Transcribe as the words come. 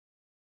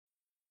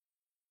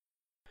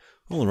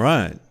All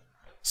right.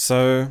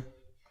 So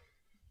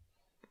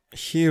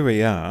here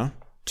we are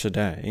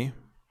today,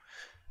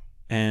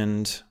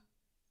 and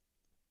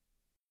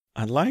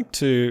I'd like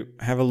to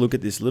have a look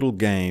at this little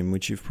game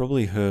which you've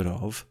probably heard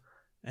of,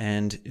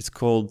 and it's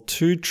called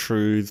Two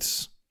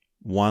Truths,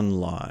 One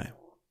Lie.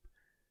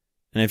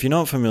 And if you're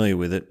not familiar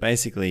with it,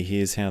 basically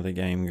here's how the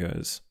game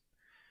goes.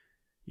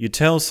 You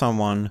tell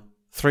someone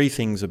 3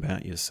 things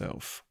about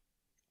yourself,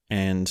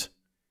 and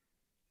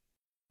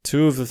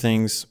 2 of the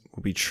things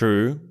will be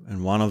true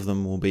and 1 of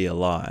them will be a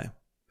lie.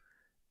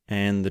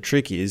 And the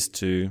trick is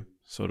to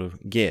sort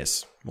of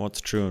guess what's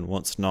true and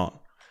what's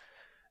not.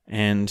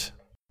 And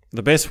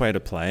the best way to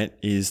play it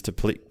is to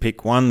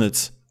pick one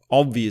that's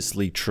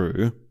obviously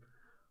true,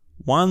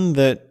 one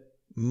that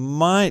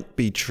might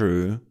be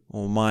true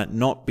or might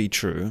not be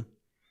true,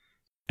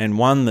 and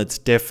one that's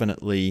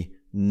definitely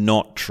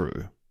not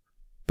true.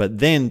 But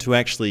then to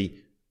actually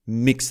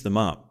mix them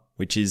up,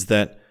 which is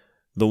that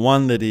the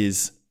one that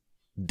is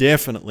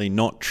definitely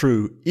not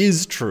true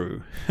is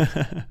true,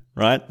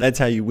 right? That's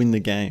how you win the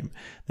game.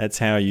 That's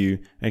how you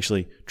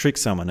actually trick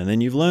someone. And then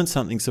you've learned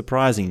something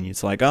surprising.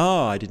 It's like,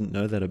 oh, I didn't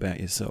know that about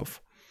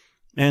yourself.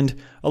 And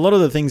a lot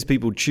of the things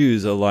people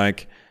choose are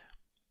like,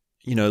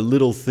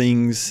 little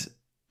things.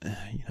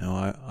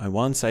 I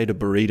once ate a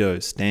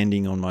burrito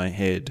standing on my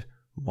head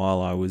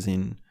while I was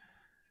in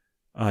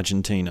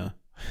Argentina.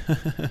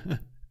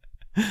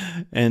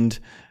 And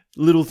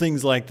little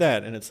things like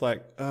that. And it's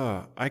like,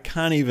 oh, I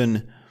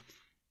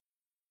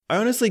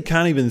honestly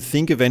can't even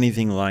think of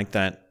anything like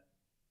that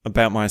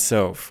about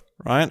myself,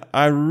 right?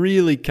 I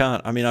really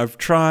can't. I mean, I've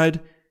tried.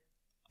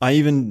 I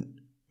even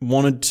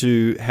wanted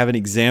to have an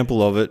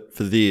example of it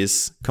for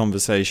this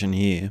conversation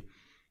here,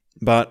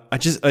 but I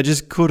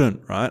just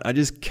couldn't, right? I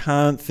just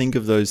can't think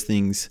of those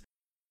things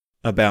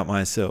about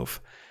myself.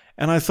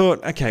 And I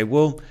thought, okay,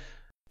 well,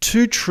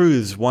 2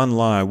 truths, 1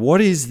 lie.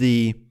 What's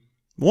the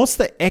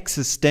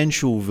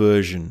existential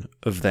version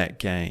of that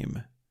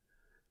game?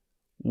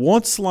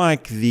 What's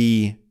like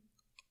the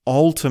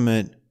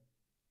ultimate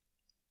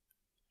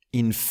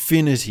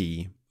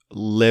infinity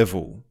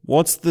level?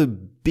 What's the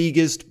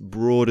biggest,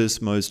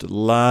 broadest, most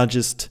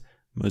largest,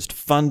 most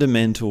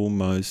fundamental,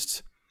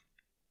 most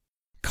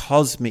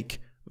cosmic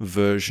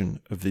version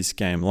of this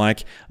game?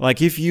 Like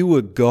if you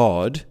were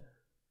God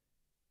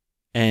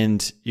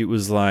and it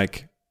was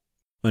like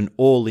an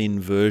all-in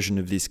version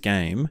of this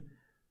game,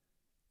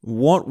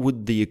 what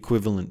would the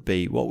equivalent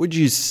be? What would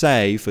you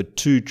say for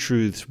 2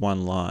 truths,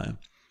 1 lie?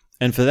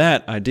 And for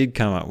that, I did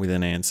come up with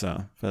an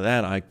answer. For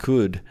that, I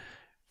could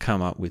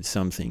come up with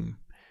something.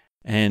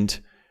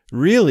 And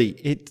really,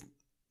 it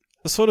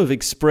sort of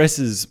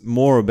expresses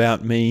more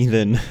about me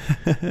than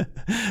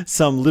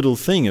some little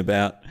thing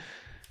about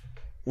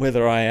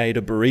whether I ate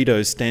a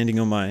burrito standing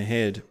on my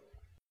head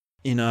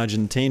in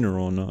Argentina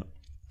or not.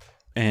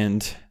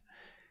 And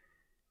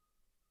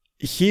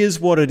here's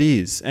what it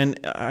is. And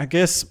I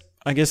guess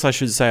I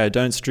should say I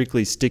don't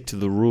strictly stick to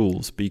the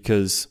rules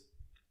because,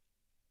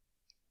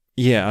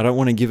 I don't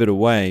want to give it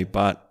away,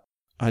 but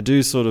I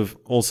do sort of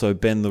also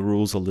bend the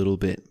rules a little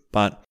bit.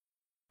 But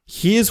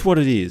here's what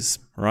it is,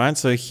 right?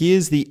 So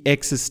here's the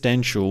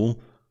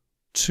existential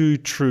 2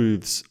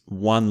 truths,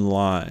 1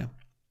 lie.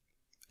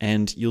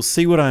 And you'll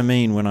see what I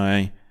mean when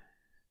I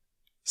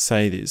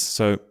say this.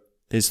 So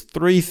there's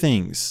 3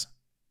 things,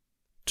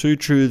 2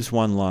 truths,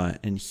 1 lie.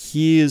 And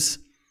here's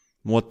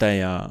what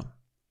they are.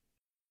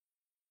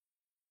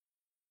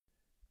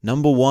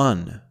 Number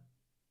 1,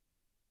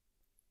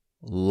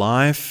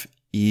 life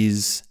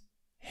is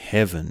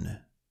heaven.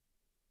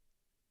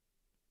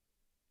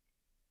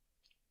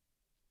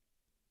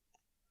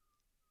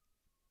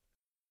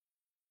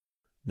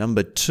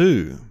 Number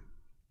 2,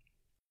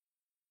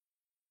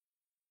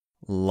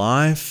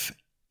 life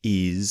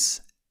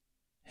is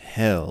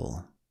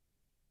hell.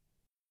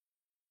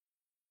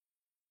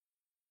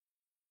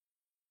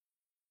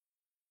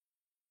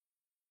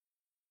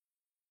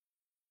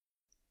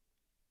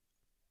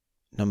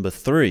 Number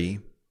 3,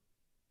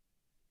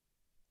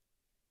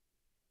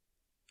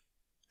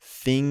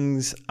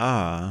 things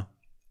are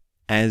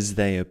as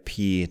they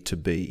appear to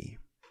be.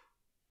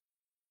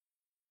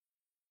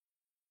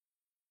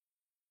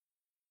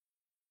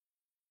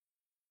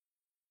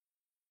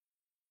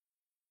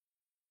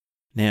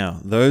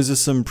 Now, those are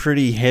some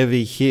pretty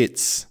heavy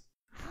hits,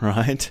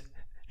 right?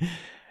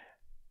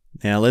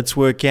 Now, let's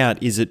work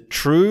out, is it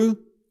true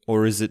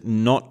or is it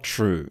not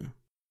true?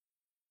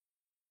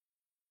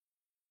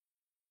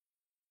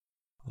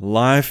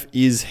 Life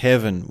is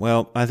heaven.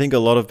 Well, I think a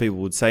lot of people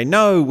would say,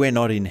 no, we're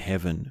not in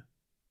heaven.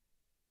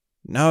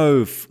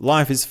 No,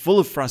 life is full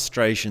of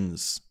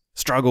frustrations,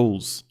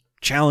 struggles,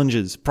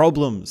 challenges,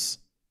 problems.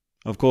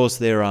 Of course,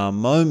 there are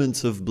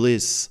moments of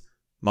bliss,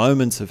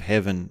 moments of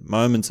heaven,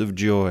 moments of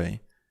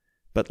joy.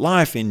 But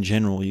life in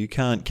general, you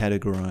can't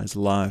categorize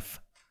life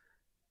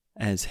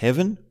as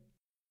heaven.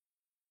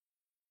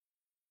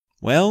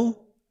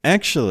 Well,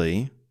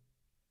 actually,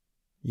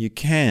 you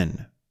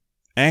can.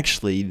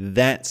 Actually,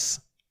 that's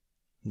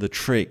the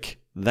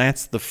trick.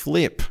 That's the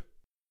flip.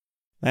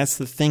 That's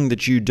the thing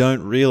that you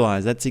don't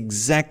realize. That's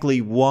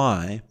exactly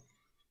why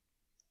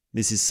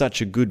this is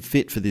such a good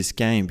fit for this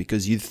game,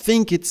 because you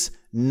think it's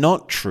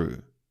not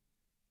true,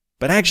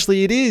 but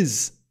actually it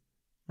is,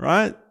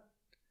 right?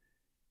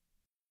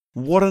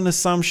 What an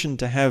assumption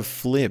to have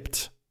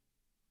flipped.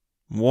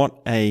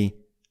 What a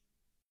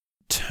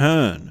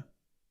turn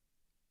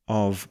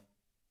of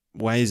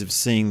ways of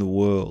seeing the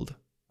world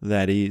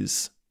that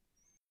is.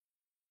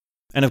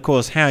 And of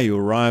course, how you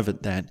arrive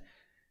at that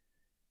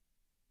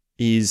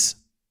is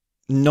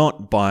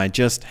not by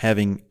just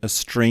having a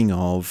string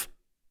of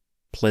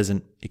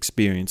pleasant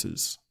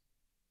experiences.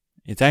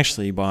 It's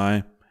actually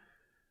by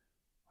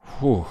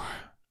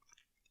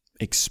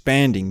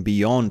expanding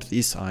beyond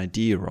this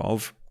idea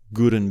of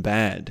good and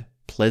bad,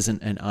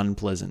 pleasant and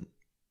unpleasant.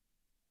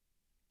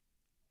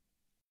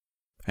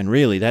 And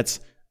really, that's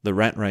the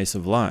rat race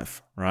of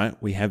life, right?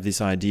 We have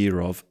this idea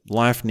of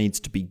life needs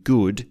to be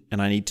good,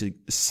 and I need to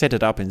set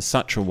it up in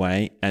such a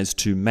way as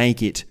to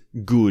make it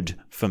good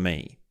for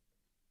me.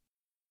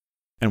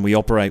 And we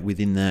operate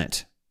within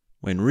that,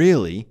 when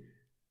really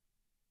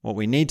what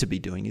we need to be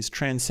doing is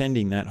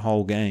transcending that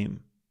whole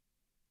game.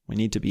 We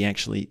need to be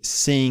actually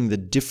seeing the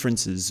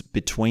differences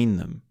between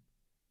them,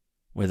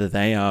 whether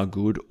they are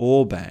good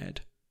or bad,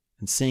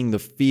 and seeing the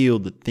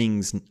field that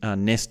things are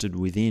nested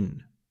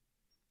within.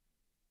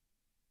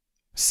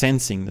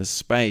 Sensing the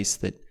space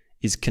that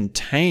is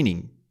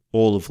containing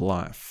all of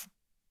life.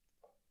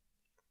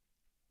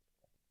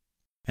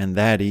 And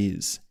that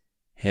is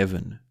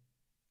heaven.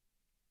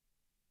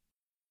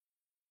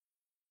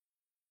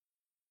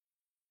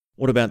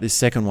 What about this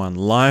second one?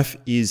 Life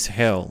is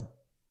hell.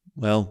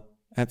 Well,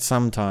 at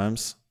some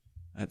times,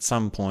 at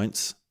some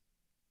points,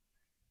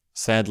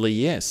 sadly,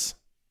 yes.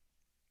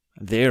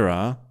 There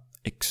are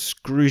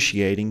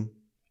excruciating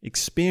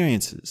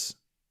experiences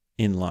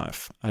in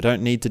life. I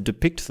don't need to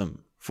depict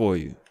them for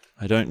you.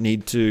 I don't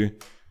need to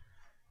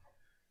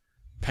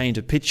paint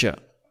a picture.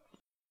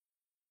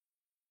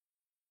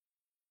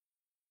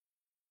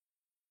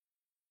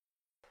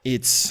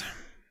 It's,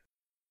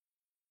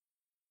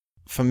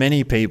 for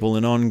many people,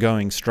 an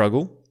ongoing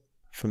struggle.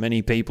 For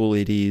many people,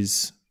 it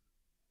is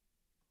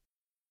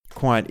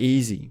quite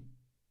easy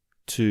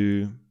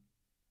to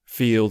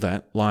feel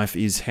that life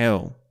is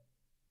hell.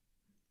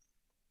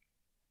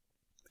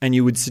 And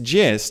you would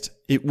suggest,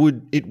 it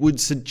would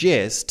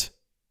suggest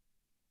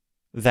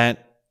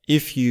that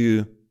if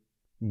you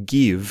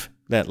give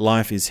that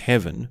life is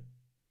heaven,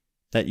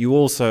 that you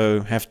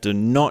also have to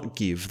not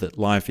give that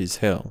life is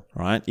hell,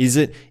 right? Is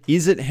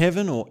it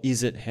heaven or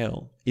is it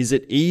hell? Is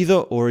it either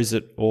or is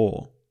it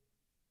or?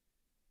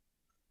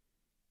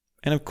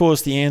 And of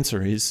course the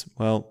answer is,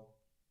 well,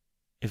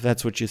 if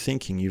that's what you're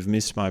thinking, you've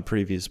missed my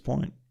previous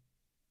point,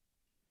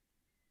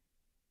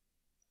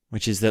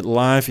 which is that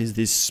life is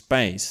this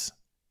space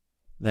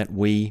that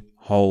we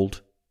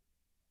hold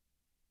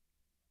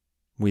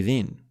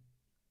within.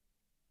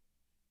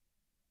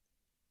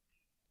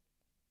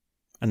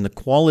 And the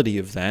quality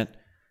of that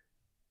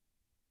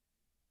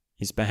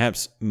is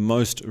perhaps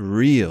most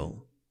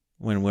real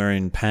when we're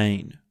in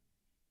pain.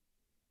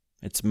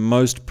 It's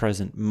most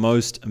present,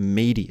 most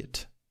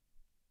immediate.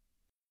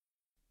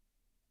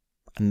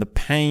 And the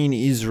pain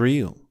is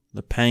real.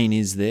 The pain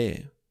is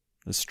there.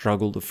 The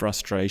struggle, the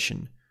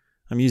frustration.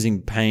 I'm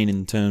using pain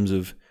in terms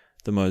of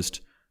the most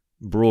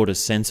broader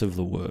sense of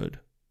the word.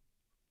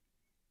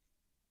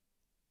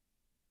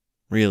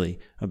 Really,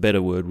 a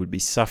better word would be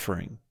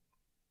suffering,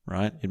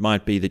 right? It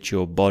might be that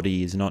your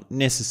body is not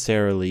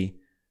necessarily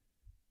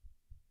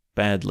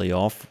badly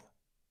off.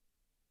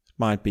 It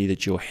might be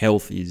that your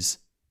health is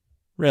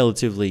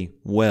relatively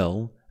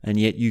well, and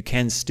yet you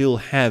can still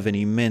have an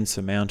immense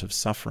amount of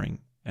suffering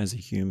as a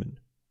human.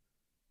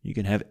 You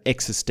can have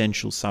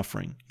existential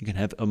suffering. You can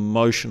have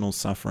emotional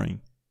suffering.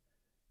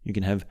 You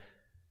can have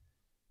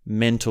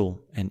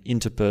mental and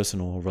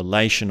interpersonal,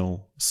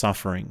 relational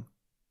suffering.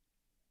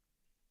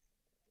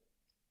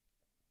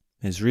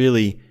 There's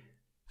really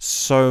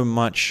so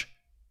much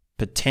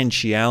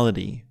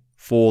potentiality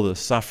for the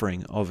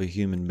suffering of a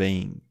human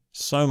being,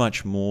 so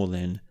much more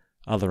than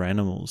other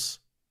animals.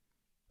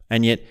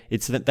 And yet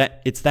it's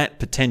that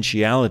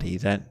potentiality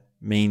that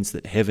means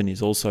that heaven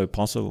is also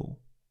possible.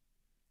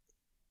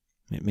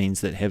 It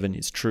means that heaven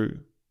is true,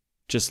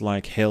 just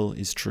like hell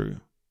is true.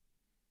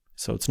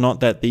 So it's not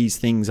that these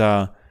things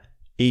are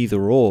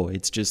either or,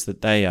 it's just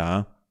that they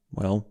are,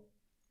 well,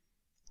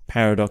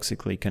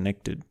 paradoxically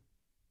connected.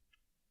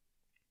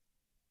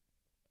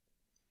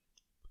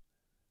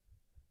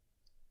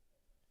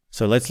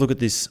 So let's look at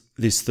this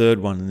third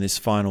one and this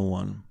final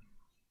one.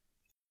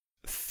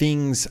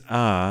 Things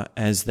are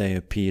as they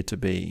appear to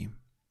be.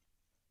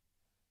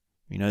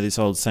 You know this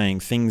old saying,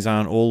 things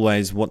aren't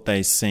always what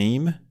they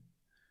seem?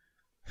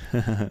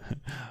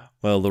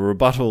 Well, the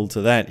rebuttal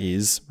to that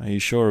is, are you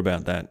sure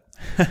about that?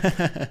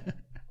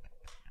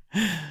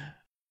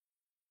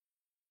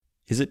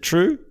 Is it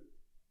true?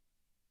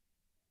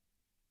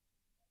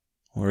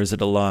 Or is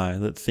it a lie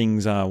that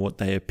things are what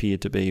they appear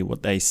to be,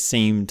 what they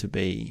seem to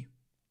be?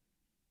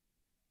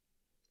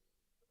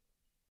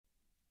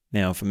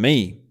 Now, for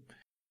me,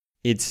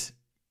 it's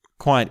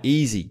quite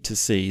easy to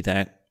see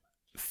that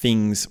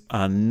things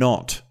are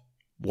not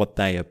what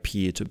they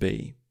appear to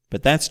be.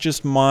 But that's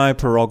just my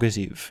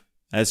prerogative.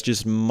 That's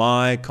just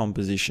my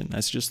composition.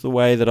 That's just the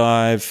way that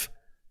I've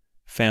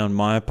found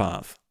my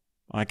path.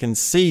 I can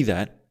see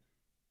that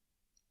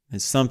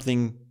there's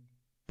something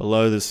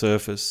below the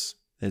surface.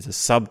 There's a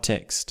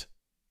subtext.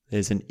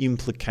 There's an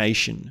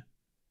implication.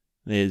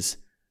 There's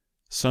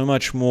so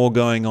much more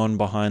going on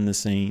behind the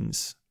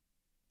scenes.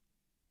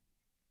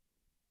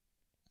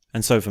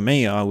 And so for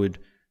me, I would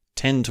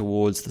tend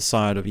towards the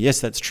side of,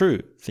 yes, that's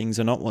true. Things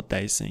are not what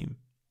they seem.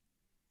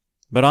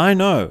 But I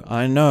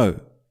know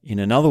in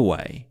another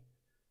way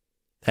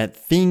that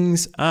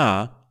things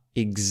are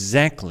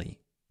exactly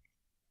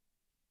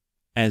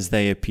as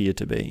they appear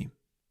to be.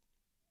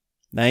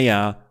 They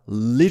are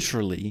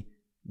literally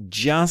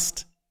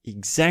just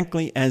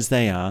exactly as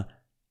they are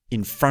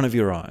in front of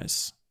your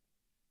eyes.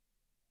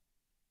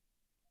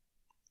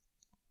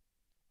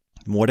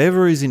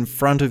 Whatever is in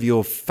front of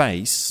your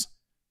face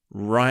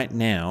right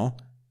now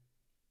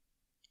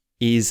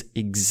is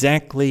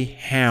exactly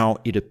how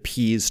it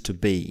appears to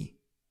be.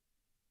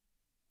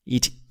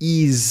 It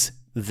is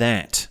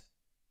that.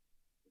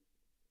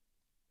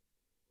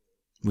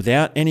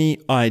 Without any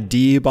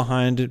idea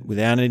behind it,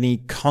 without any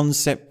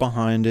concept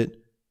behind it,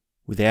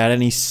 without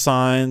any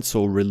science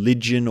or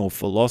religion or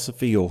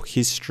philosophy or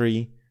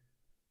history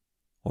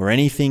or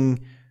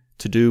anything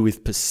to do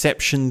with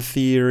perception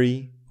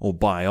theory or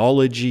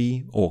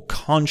biology or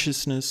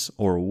consciousness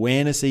or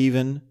awareness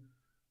even.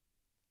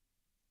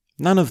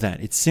 None of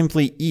that. It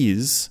simply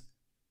is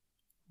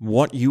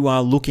what you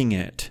are looking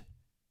at.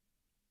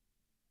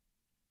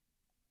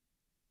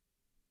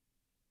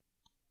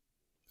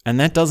 And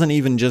that doesn't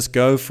even just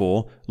go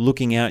for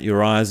looking out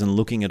your eyes and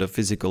looking at a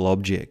physical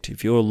object.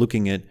 If you're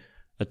looking at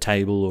a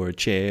table or a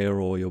chair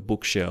or your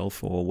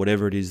bookshelf or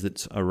whatever it is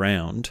that's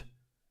around,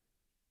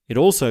 it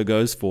also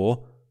goes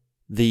for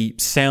the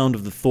sound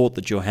of the thought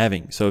that you're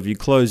having. So if you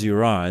close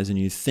your eyes and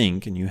you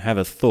think and you have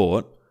a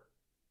thought,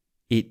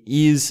 it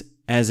is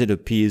as it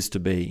appears to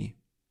be.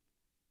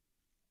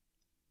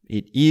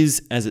 It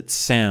is as it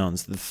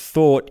sounds. The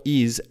thought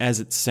is as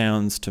it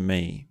sounds to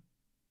me.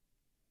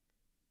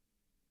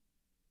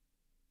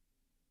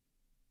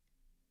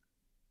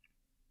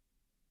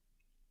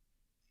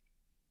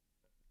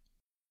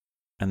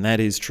 And that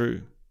is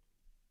true.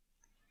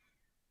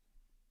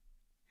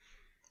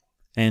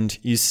 And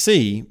you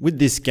see, with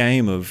this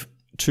game of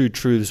two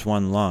truths,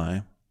 one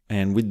lie,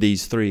 and with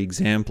these three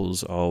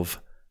examples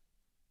of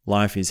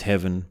life is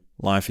heaven,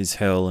 life is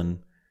hell,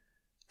 and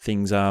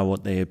things are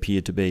what they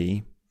appear to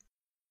be,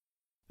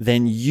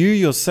 then you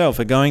yourself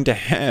are going to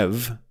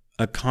have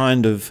a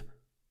kind of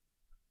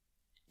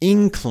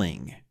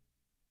inkling,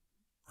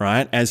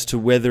 right, as to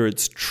whether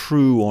it's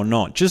true or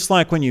not. Just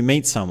like when you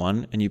meet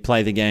someone and you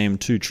play the game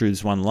two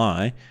truths, one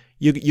lie,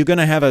 you're going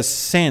to have a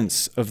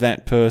sense of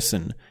that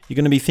person. You're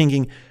going to be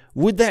thinking,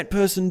 would that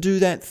person do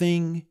that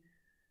thing?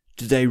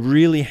 Do they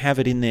really have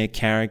it in their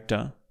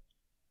character?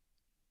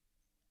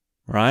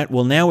 Right?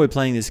 Well, now we're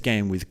playing this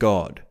game with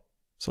God.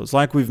 So it's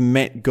like we've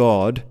met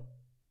God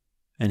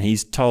and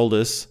he's told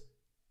us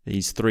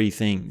these three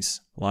things.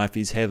 Life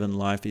is heaven,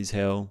 life is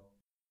hell.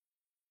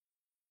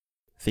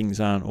 Things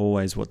aren't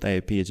always what they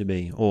appear to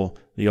be. Or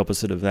the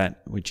opposite of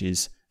that, which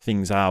is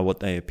things are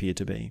what they appear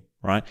to be.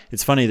 Right?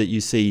 It's funny that you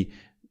see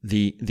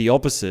the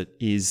opposite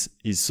is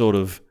sort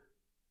of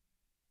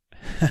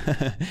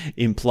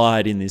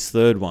implied in this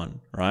third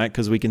one, right?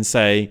 Because we can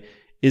say,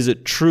 is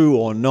it true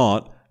or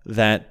not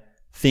that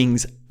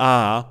things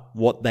are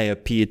what they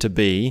appear to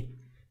be?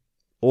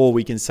 Or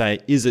we can say,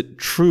 is it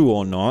true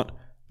or not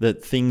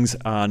that things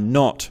are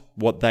not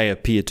what they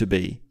appear to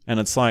be? And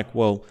it's like,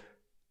 well,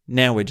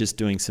 now we're just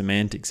doing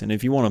semantics. And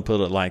if you want to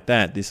put it like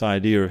that, this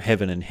idea of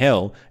heaven and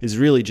hell is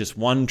really just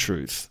one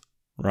truth,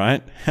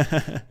 right?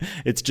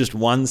 It's just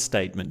one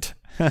statement.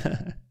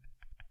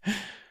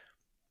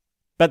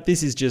 But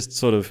this is just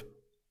sort of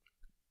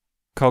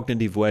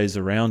cognitive ways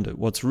around it.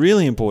 What's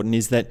really important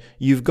is that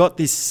you've got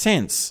this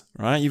sense,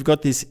 right? You've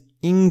got this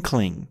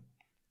inkling.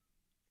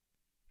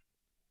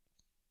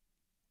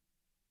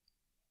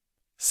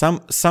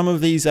 Some of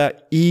these are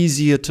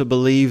easier to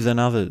believe than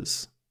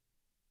others.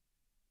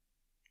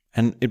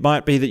 And it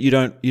might be that you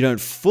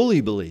don't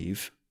fully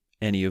believe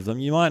any of them.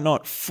 You might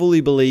not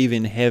fully believe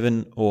in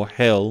heaven or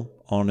hell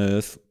on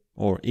earth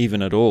or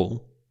even at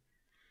all.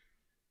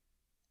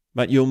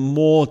 But you're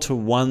more to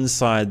one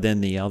side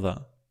than the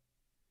other.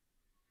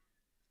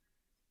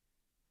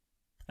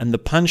 And the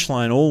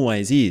punchline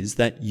always is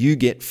that you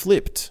get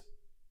flipped.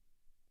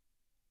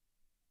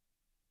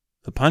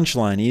 The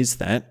punchline is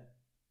that,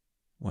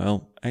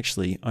 well,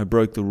 actually, I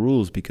broke the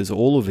rules because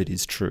all of it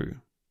is true.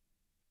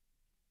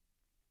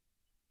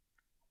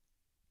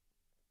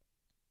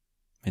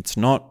 It's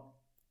not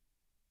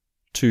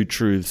two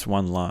truths,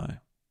 one lie.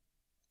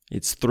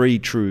 It's three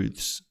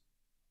truths.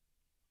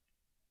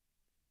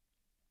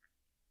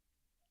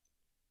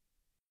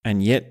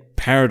 And yet,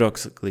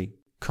 paradoxically,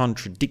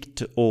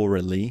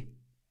 contradictorily,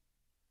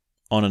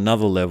 on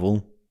another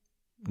level,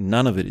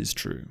 none of it is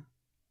true.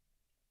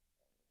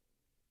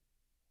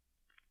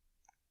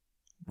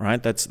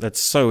 right? That's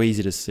so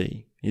easy to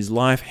see. Is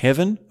life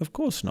heaven? Of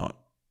course not.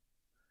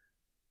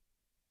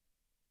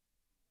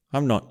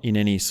 I'm not in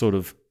any sort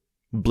of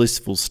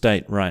blissful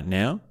state right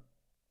now.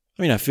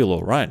 I mean, I feel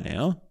all right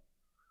now,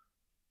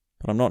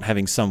 but I'm not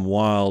having some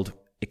wild,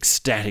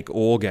 ecstatic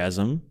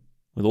orgasm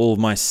with all of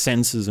my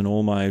senses and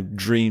all my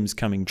dreams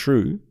coming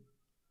true.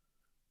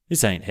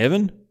 This ain't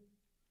heaven.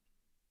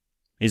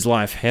 Is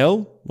life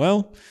hell?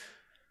 Well,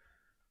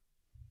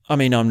 I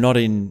mean, I'm not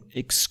in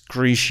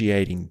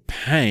excruciating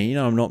pain.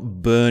 I'm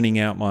not burning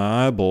out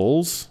my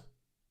eyeballs.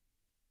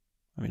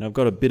 I mean, I've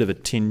got a bit of a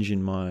tinge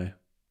in my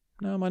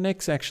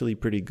neck's actually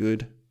pretty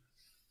good.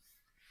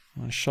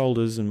 My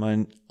shoulders and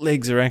my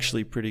legs are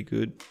actually pretty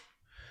good.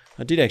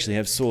 I did actually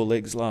have sore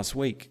legs last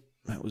week.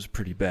 That was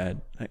pretty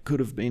bad. That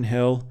could have been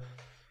hell.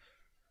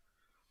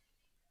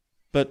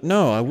 But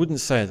no, I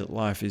wouldn't say that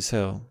life is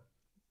hell.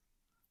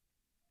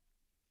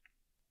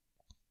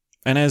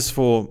 And as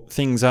for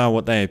things are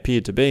what they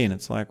appear to be, and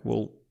it's like,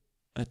 well,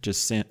 that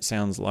just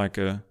sounds like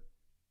a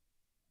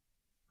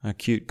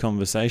cute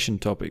conversation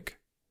topic.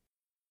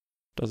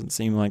 Doesn't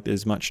seem like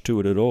there's much to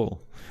it at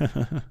all.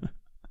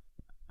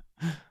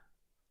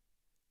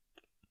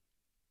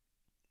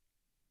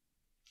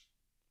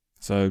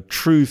 So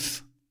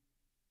truth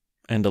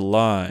and a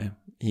lie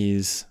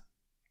is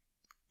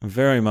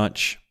very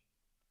much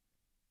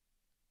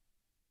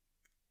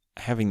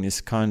having this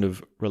kind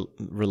of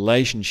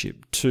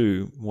relationship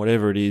to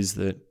whatever it is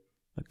that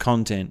the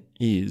content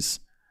is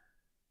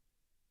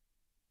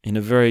in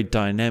a very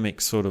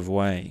dynamic sort of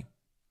way.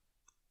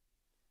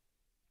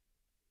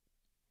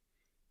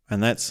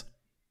 And that's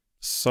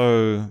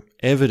so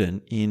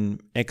evident in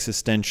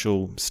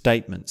existential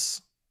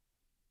statements.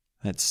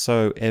 That's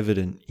so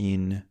evident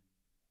in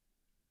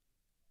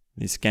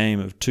this game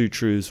of two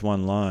truths,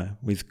 one lie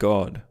with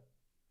God.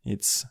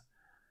 It's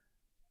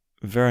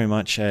very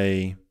much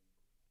a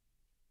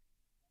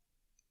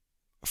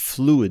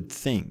fluid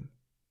thing,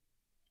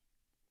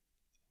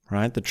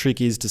 right? The trick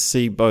is to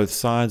see both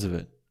sides of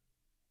it.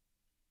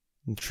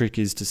 The trick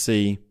is to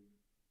see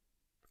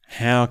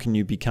how can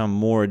you become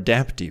more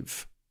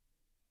adaptive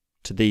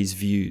to these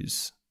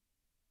views.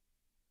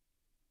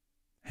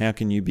 How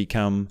can you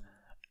become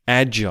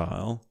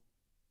agile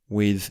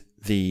with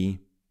the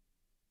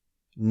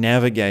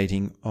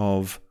navigating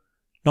of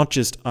not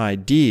just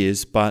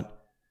ideas,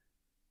 but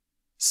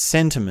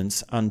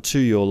sentiments unto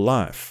your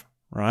life,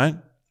 right?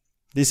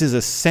 This is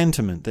a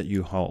sentiment that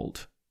you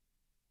hold.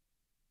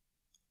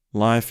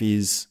 Life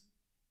is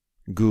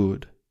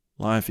good.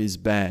 Life is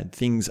bad.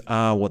 Things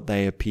are what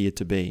they appear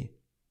to be.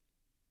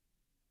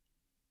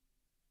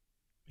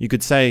 You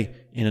could say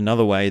in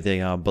another way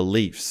they are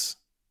beliefs,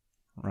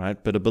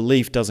 right? But a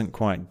belief doesn't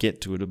quite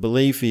get to it. A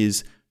belief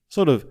is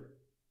sort of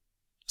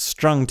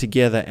strung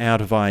together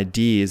out of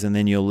ideas, and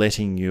then you're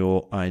letting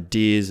your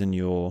ideas and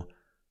your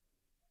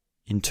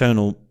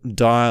internal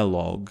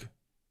dialogue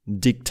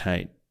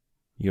dictate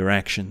your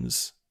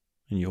actions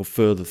and your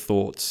further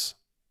thoughts.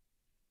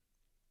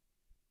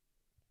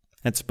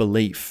 That's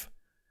belief.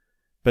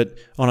 But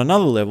on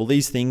another level,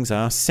 these things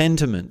are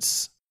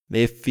sentiments.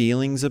 They're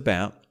feelings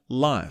about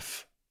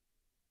life.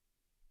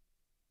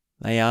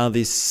 They are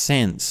this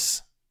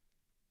sense.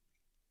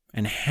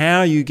 And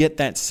how you get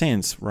that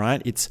sense,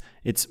 right?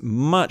 It's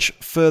much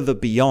further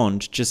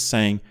beyond just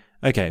saying,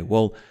 okay,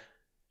 well,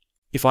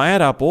 if I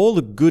add up all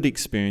the good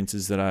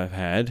experiences that I've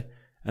had,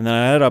 and then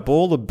I add up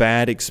all the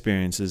bad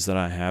experiences that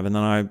I have, and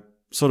then I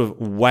sort of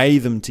weigh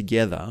them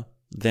together,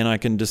 then I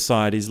can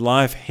decide, is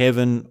life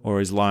heaven or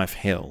is life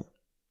hell?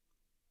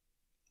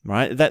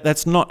 Right?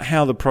 That's not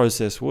how the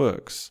process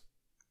works.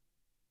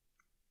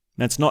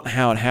 That's not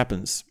how it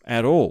happens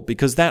at all,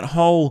 because that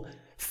whole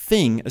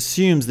thing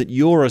assumes that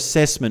your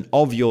assessment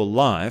of your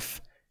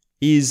life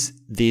is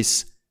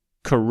this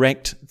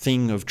correct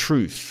thing of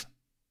truth.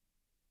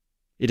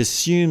 It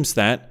assumes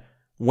that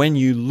when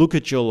you look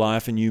at your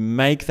life and you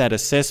make that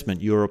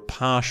assessment, you're a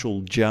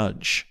partial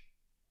judge.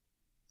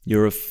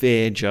 You're a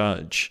fair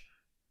judge.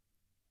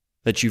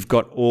 That you've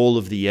got all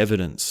of the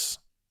evidence.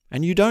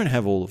 And you don't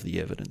have all of the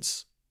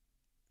evidence.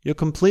 You're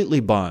completely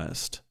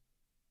biased.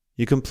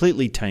 You're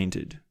completely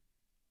tainted.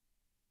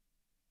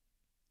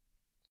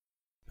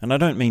 And I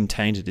don't mean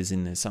tainted as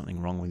in there's something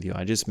wrong with you.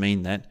 I just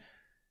mean that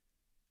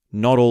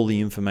not all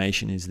the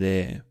information is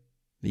there.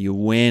 The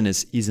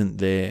awareness isn't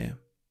there.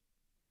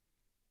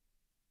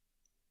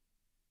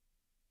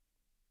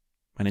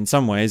 And in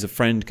some ways, a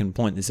friend can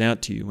point this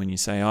out to you when you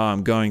say,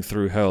 I'm going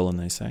through hell. And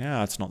they say,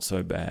 it's not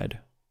so bad.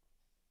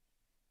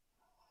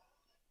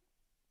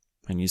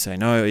 And you say,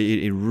 no,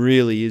 it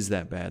really is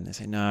that bad. And they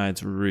say, no,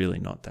 it's really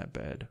not that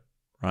bad.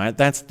 Right?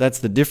 That's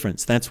the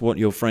difference. That's what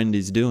your friend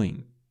is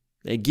doing.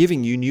 They're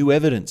giving you new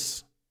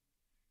evidence.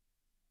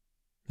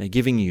 They're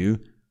giving you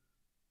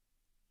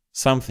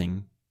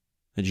something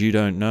that you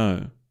don't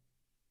know.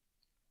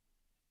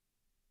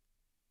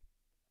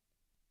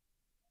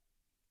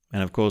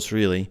 And of course,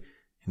 really,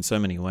 in so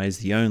many ways,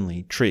 the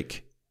only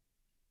trick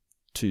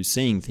to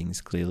seeing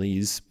things clearly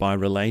is by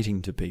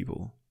relating to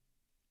people.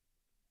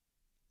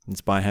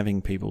 It's by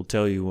having people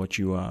tell you what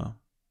you are.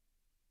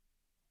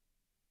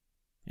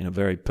 a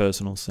very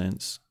personal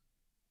sense.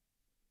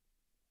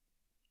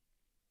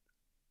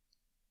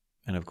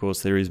 And of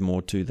course, there is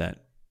more to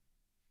that.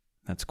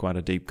 That's quite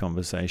a deep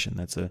conversation.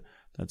 That's a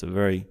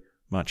very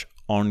much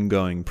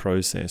ongoing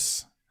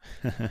process.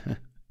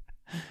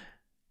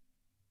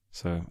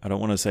 So I don't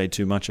want to say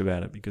too much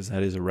about it because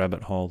that is a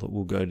rabbit hole that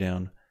we'll go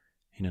down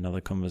in another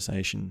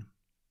conversation.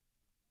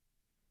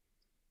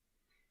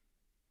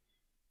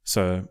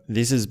 So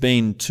this has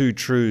been Two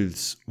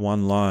Truths,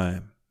 One Lie.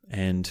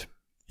 And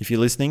if you're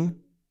listening,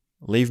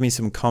 leave me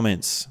some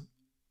comments.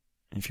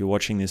 If you're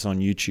watching this on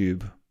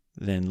YouTube,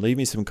 then leave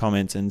me some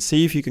comments and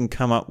see if you can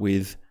come up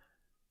with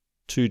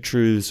two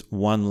truths,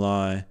 one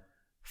lie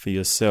for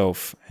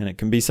yourself. And it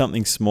can be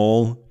something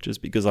small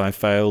just because I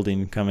failed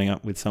in coming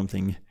up with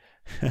something.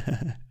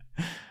 I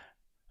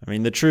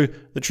mean, the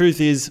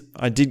truth is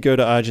I did go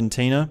to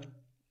Argentina.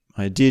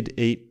 I did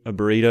eat a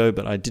burrito,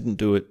 but I didn't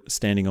do it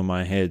standing on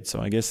my head.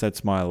 So I guess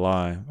that's my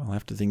lie. I'll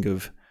have to think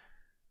of,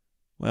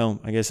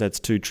 well, I guess that's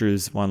two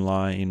truths, one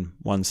lie in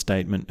one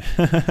statement.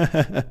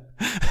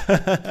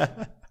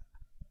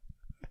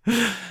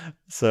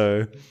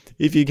 So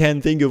if you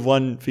can think of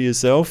one for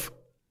yourself,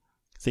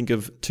 think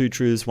of two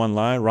truths, one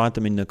lie, write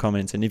them in the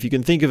comments. And if you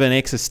can think of an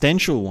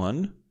existential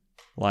one,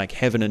 like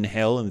heaven and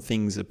hell and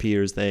things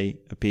appear as they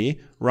appear,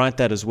 write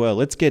that as well.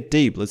 Let's get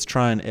deep. Let's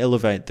try and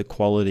elevate the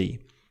quality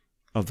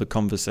of the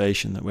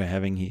conversation that we're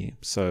having here.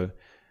 So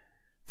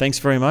thanks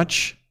very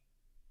much.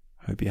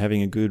 Hope you're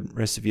having a good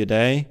rest of your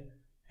day,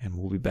 and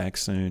we'll be back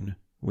soon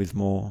with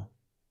more.